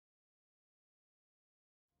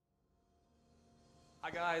Hi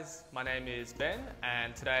guys, my name is Ben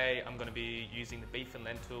and today I'm going to be using the beef and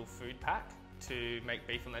lentil food pack to make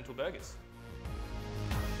beef and lentil burgers.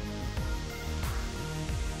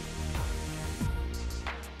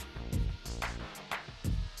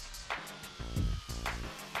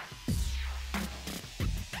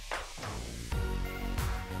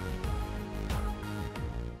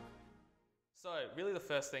 So really the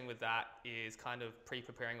first thing with that is kind of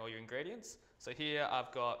pre-preparing all your ingredients. So here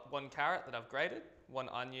I've got 1 carrot that I've grated, 1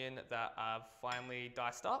 onion that I've finely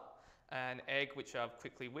diced up, an egg which I've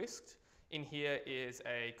quickly whisked. In here is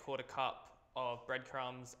a 1/4 cup of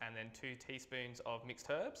breadcrumbs and then 2 teaspoons of mixed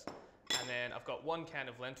herbs. And then I've got 1 can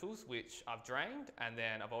of lentils which I've drained, and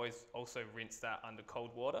then I've always also rinsed that under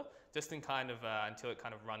cold water just in kind of until it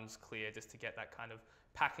kind of runs clear, just to get that kind of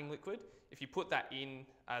packing liquid. If you put that in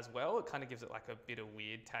as well, it kind of gives it like a bit of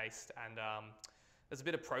weird taste, and there's a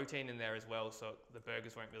bit of protein in there as well, so the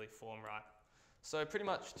burgers won't really form right. So pretty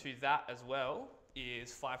much to that as well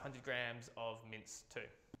is 500 grams of mince too.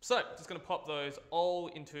 So just going to pop those all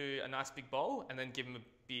into a nice big bowl and then give them a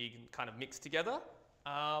big kind of mix together.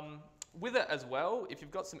 With it as well, if you've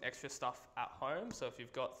got some extra stuff at home, so if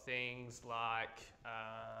you've got things like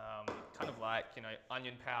kind of like, you know,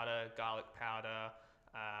 onion powder, garlic powder,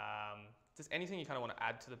 just anything you kind of want to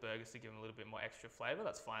add to the burgers to give them a little bit more extra flavor,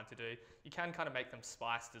 that's fine to do. You can kind of make them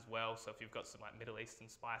spiced as well, so if you've got some like Middle Eastern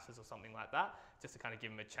spices or something like that, just to kind of give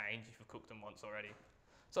them a change if you've cooked them once already.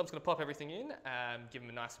 So I'm just going to pop everything in, give them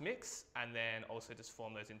a nice mix, and then also just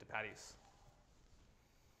form those into patties.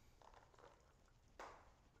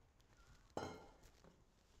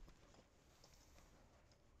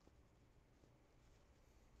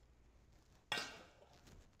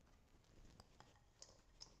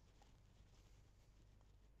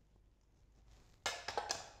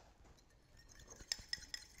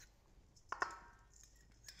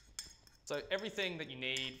 So everything that you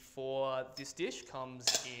need for this dish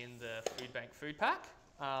comes in the Foodbank food pack.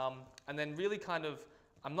 And then really kind of,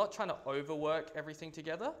 I'm not trying to overwork everything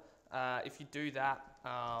together. If you do that,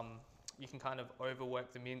 you can kind of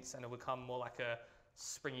overwork the mince and it will become more like a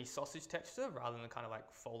springy sausage texture rather than kind of like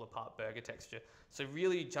fold apart burger texture. So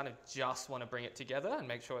really kind of just want to bring it together and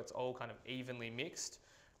make sure it's all kind of evenly mixed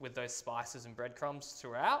with those spices and breadcrumbs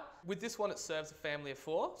throughout. With this one, it serves a family of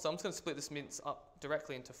 4. So I'm just going to split this mince up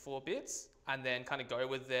directly into 4 bits and then kind of go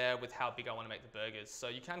with how big I want to make the burgers. So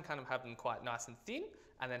you can kind of have them quite nice and thin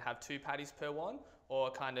and then have 2 patties per one, or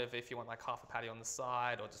kind of if you want like half a patty on the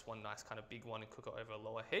side or just one nice kind of big one and cook it over a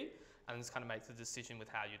lower heat, and just kind of make the decision with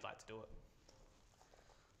how you'd like to do it.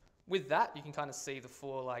 With that, you can kind of see the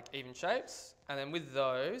 4 like even shapes. And then with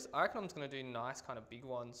those, I reckon I'm just going to do nice kind of big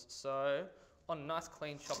ones. So on a nice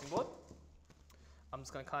clean chopping board, I'm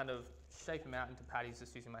just going to kind of shape them out into patties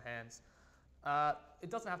just using my hands. It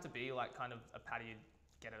doesn't have to be like kind of a patty you'd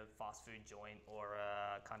get at a fast food joint or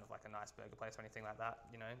kind of like a nice burger place or anything like that.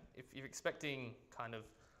 You know, if you're expecting kind of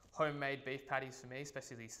homemade beef patties for me,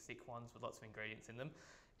 especially these thick ones with lots of ingredients in them,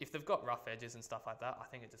 if they've got rough edges and stuff like that, I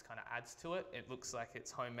think it just kind of adds to it. It looks like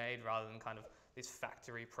it's homemade rather than kind of this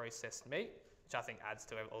factory processed meat, which I think adds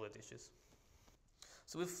to all the dishes.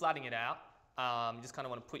 So with flattening it out, you just kind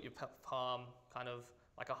of want to put your palm kind of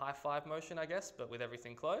like a high five motion, I guess, but with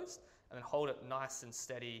everything closed, and then hold it nice and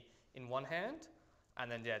steady in one hand,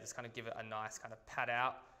 and then yeah, just kind of give it a nice kind of pat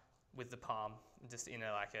out with the palm, just in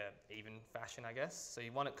like a even fashion, I guess. So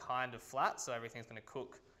you want it kind of flat, so everything's going to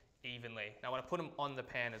cook evenly. Now when I put them on the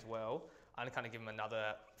pan as well, I'm going to kind of give them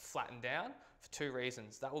another flatten down for 2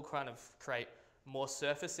 reasons. That will kind of create more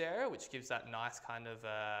surface area, which gives that nice kind of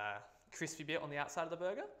crispy bit on the outside of the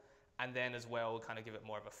burger, and then as well kind of give it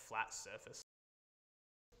more of a flat surface.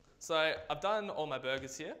 So I've done all my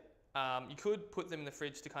burgers here. You could put them in the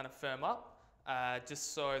fridge to kind of firm up,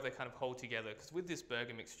 just so they kind of hold together, because with this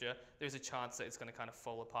burger mixture, there's a chance that it's going to kind of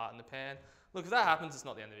fall apart in the pan. Look, if that happens, it's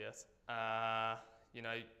not the end of the earth. You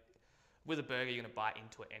know, with a burger, you're going to bite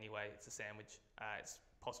into it anyway. It's a sandwich. It's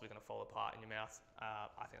possibly going to fall apart in your mouth.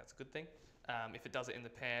 I think that's a good thing. If it does it in the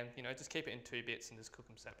pan, you know, just keep it in 2 bits and just cook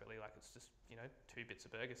them separately, like it's just, you know, 2 bits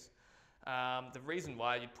of burgers. The reason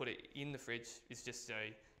why you put it in the fridge is just so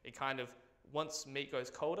it kind of, once meat goes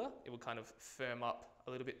colder, it will kind of firm up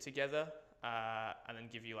a little bit together and then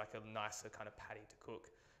give you like a nicer kind of patty to cook.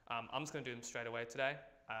 I'm just going to do them straight away today.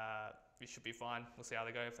 You should be fine. We'll see how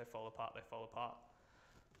they go. If they fall apart, they fall apart.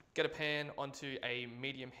 Get a pan onto a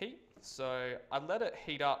medium heat. So I'd let it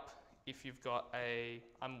heat up if you've got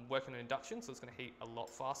I'm working on induction, so it's going to heat a lot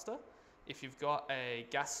faster. If you've got a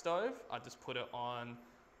gas stove, I'd just put it on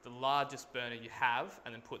the largest burner you have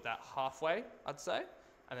and then put that halfway, I'd say,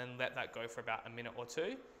 and then let that go for about a minute or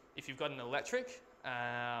 2. If you've got an electric,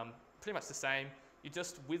 pretty much the same. You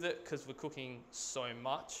just, with it, because we're cooking so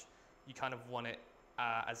much, you kind of want it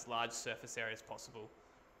as large surface area as possible.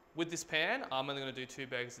 With this pan, I'm only going to do 2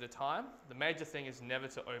 burgers at a time. The major thing is never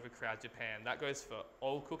to overcrowd your pan. That goes for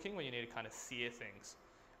all cooking when you need to kind of sear things.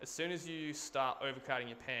 As soon as you start overcrowding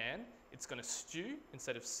your pan, it's going to stew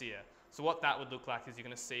instead of sear. So what that would look like is you're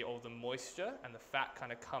going to see all the moisture and the fat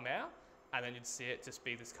kind of come out, and then you'd see it just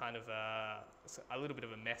be this kind of a little bit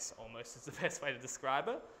of a mess almost is the best way to describe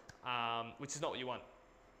it, which is not what you want.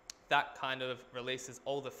 That kind of releases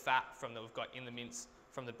all the fat from that we've got in the mince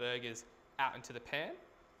from the burgers out into the pan,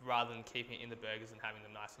 rather than keeping it in the burgers and having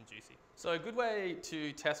them nice and juicy. So a good way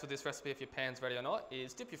to test with this recipe if your pan's ready or not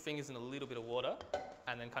is dip your fingers in a little bit of water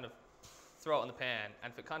and then kind of throw it on the pan.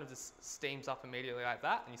 And if it kind of just steams up immediately like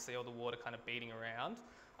that and you see all the water kind of beating around,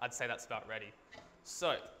 I'd say that's about ready.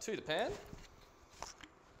 So to the pan,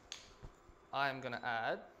 I am going to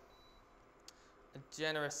add a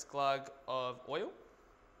generous glug of oil.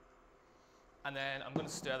 And then I'm going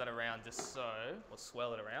to stir that around just so, or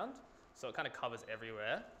swirl it around, so it kind of covers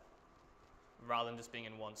everywhere rather than just being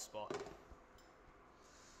in one spot.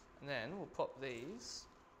 And then we'll pop these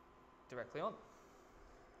directly on.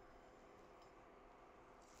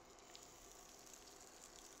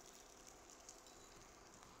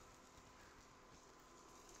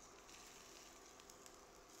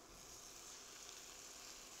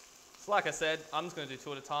 So like I said, I'm just going to do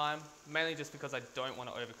 2 at a time, mainly just because I don't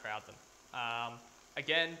want to overcrowd them.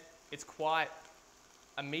 Again, it's quite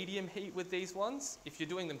a medium heat with these ones. If you're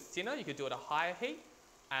doing them thinner, you could do it a higher heat.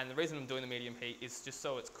 And the reason I'm doing the medium heat is just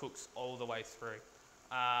so it cooks all the way through.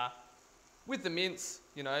 With the mince,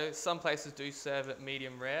 you know, some places do serve it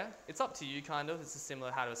medium rare. It's up to you kind of, it's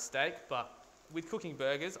similar how to a steak, but with cooking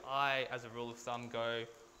burgers, I, as a rule of thumb, go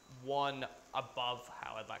 1 above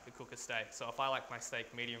how I'd like to cook a steak. So if I like my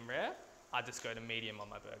steak medium rare, I just go to medium on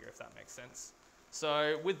my burger, if that makes sense.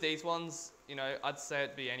 So with these ones, you know, I'd say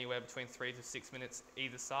it'd be anywhere between 3 to 6 minutes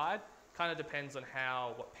either side. Kind of depends on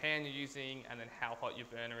what pan you're using and then how hot your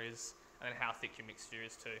burner is and then how thick your mixture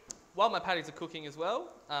is too. While my patties are cooking as well,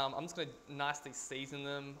 I'm just going to nicely season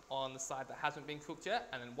them on the side that hasn't been cooked yet,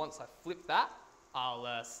 and then once I flip that, I'll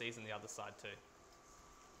season the other side too.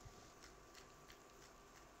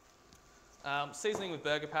 Seasoning with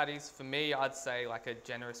burger patties, for me, I'd say like a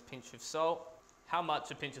generous pinch of salt. How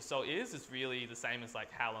much a pinch of salt is really the same as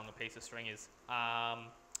like how long a piece of string is.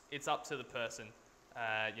 It's up to the person.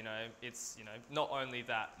 You know, it's, you know, not only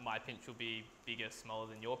that my pinch will be bigger, smaller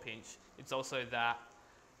than your pinch, it's also that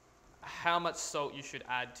how much salt you should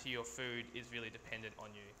add to your food is really dependent on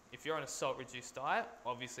you. If you're on a salt-reduced diet,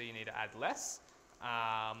 obviously you need to add less.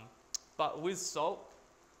 But with salt,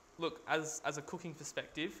 look, as a cooking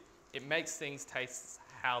perspective, it makes things taste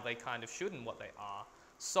how they kind of should and what they are.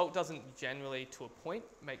 Salt doesn't generally, to a point,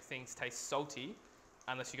 make things taste salty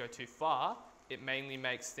unless you go too far. It mainly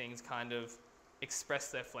makes things kind of express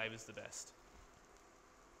their flavors the best.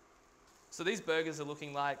 So these burgers are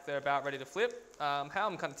looking like they're about ready to flip. How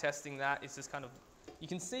I'm kind of testing that is just kind of, you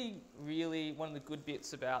can see really one of the good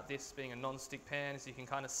bits about this being a non-stick pan is you can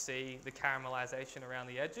kind of see the caramelization around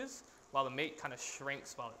the edges. While the meat kind of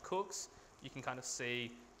shrinks while it cooks, you can kind of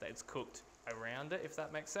see that it's cooked around it, if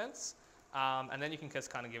that makes sense. And then you can just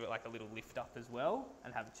kind of give it like a little lift up as well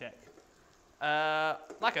and have a check.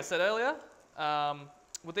 Like I said earlier,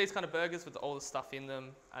 with these kind of burgers with all the stuff in them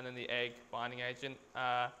and then the egg binding agent,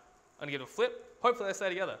 I'm gonna give it a flip. Hopefully they stay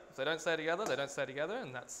together. If they don't stay together, they don't stay together,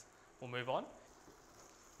 and we'll move on.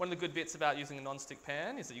 One of the good bits about using a non-stick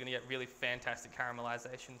pan is that you're gonna get really fantastic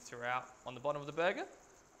caramelization throughout on the bottom of the burger.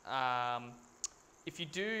 If you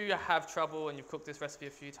do have trouble and you've cooked this recipe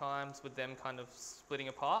a few times with them kind of splitting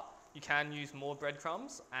apart, you can use more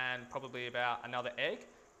breadcrumbs and probably about another egg,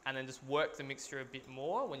 and then just work the mixture a bit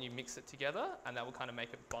more when you mix it together, and that will kind of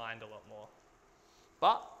make it bind a lot more.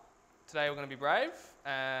 But today we're going to be brave,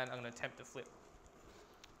 and I'm going to attempt to flip.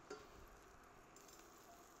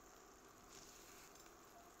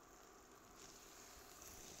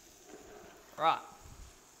 Alright,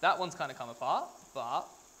 that one's kind of come apart, but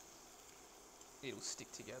it'll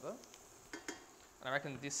stick together. And I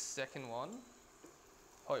reckon this second one,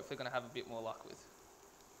 hopefully going to have a bit more luck with.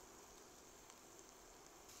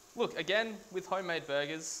 Look, again, with homemade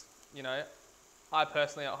burgers, you know, I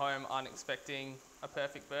personally at home aren't expecting a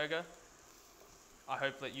perfect burger. I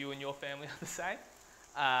hope that you and your family are the same.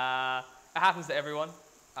 It happens to everyone.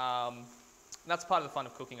 And that's part of the fun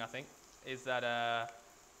of cooking, I think, is that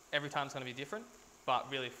every time's going to be different,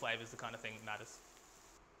 but really flavour's the kind of thing that matters.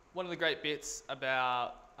 One of the great bits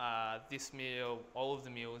about this meal, all of the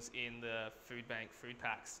meals in the Foodbank food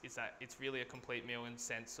packs, is that it's really a complete meal in the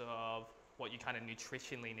sense of what you kind of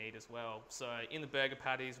nutritionally need as well. So in the burger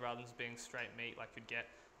patties, rather than just being straight meat like you'd get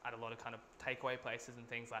at a lot of kind of takeaway places and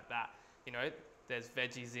things like that, you know, there's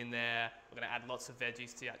veggies in there. We're going to add lots of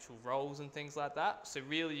veggies to the actual rolls and things like that. So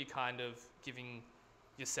really you're kind of giving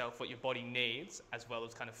yourself what your body needs, as well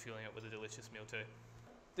as kind of fueling it with a delicious meal too.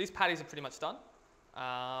 These patties are pretty much done.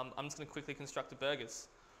 I'm just going to quickly construct the burgers.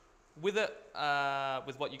 With it,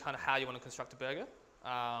 with what you kind of how you want to construct a burger.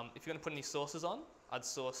 If you're going to put any sauces on, I'd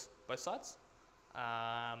sauce both sides.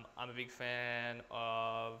 I'm a big fan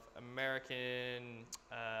of American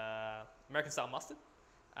style mustard,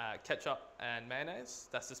 ketchup and mayonnaise.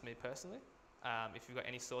 That's just me personally. If you've got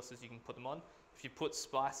any sauces, you can put them on. If you put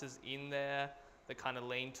spices in there that kind of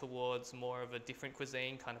lean towards more of a different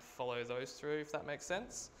cuisine, kind of follow those through, if that makes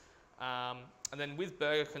sense. And then with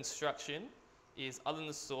burger construction is, other than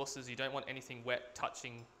the sauces, you don't want anything wet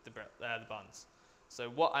touching the buns. So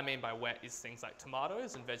what I mean by wet is things like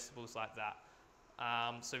tomatoes and vegetables like that.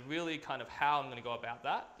 So really kind of how I'm going to go about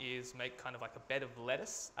that is make kind of like a bed of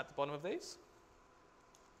lettuce at the bottom of these.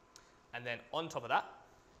 And then on top of that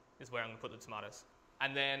is where I'm going to put the tomatoes.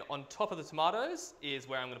 And then on top of the tomatoes is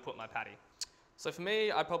where I'm going to put my patty. So for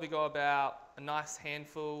me, I'd probably go about a nice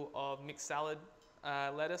handful of mixed salad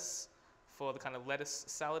lettuce for the kind of lettuce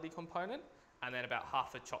salady component, and then about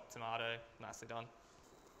half a chopped tomato, nicely done.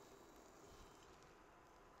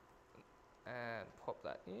 And pop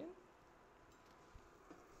that in.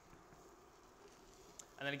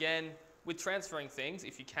 And then again, with transferring things,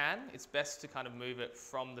 if you can, it's best to kind of move it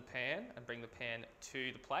from the pan and bring the pan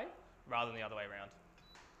to the plate rather than the other way around.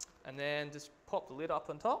 And then just pop the lid up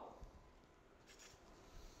on top.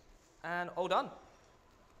 And all done.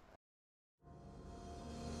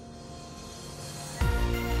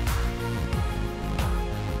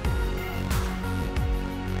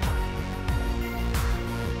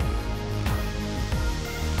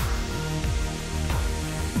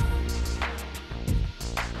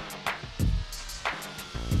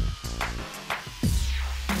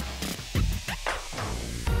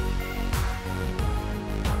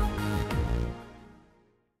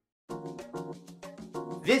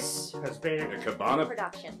 This has been a Cabana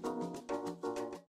production.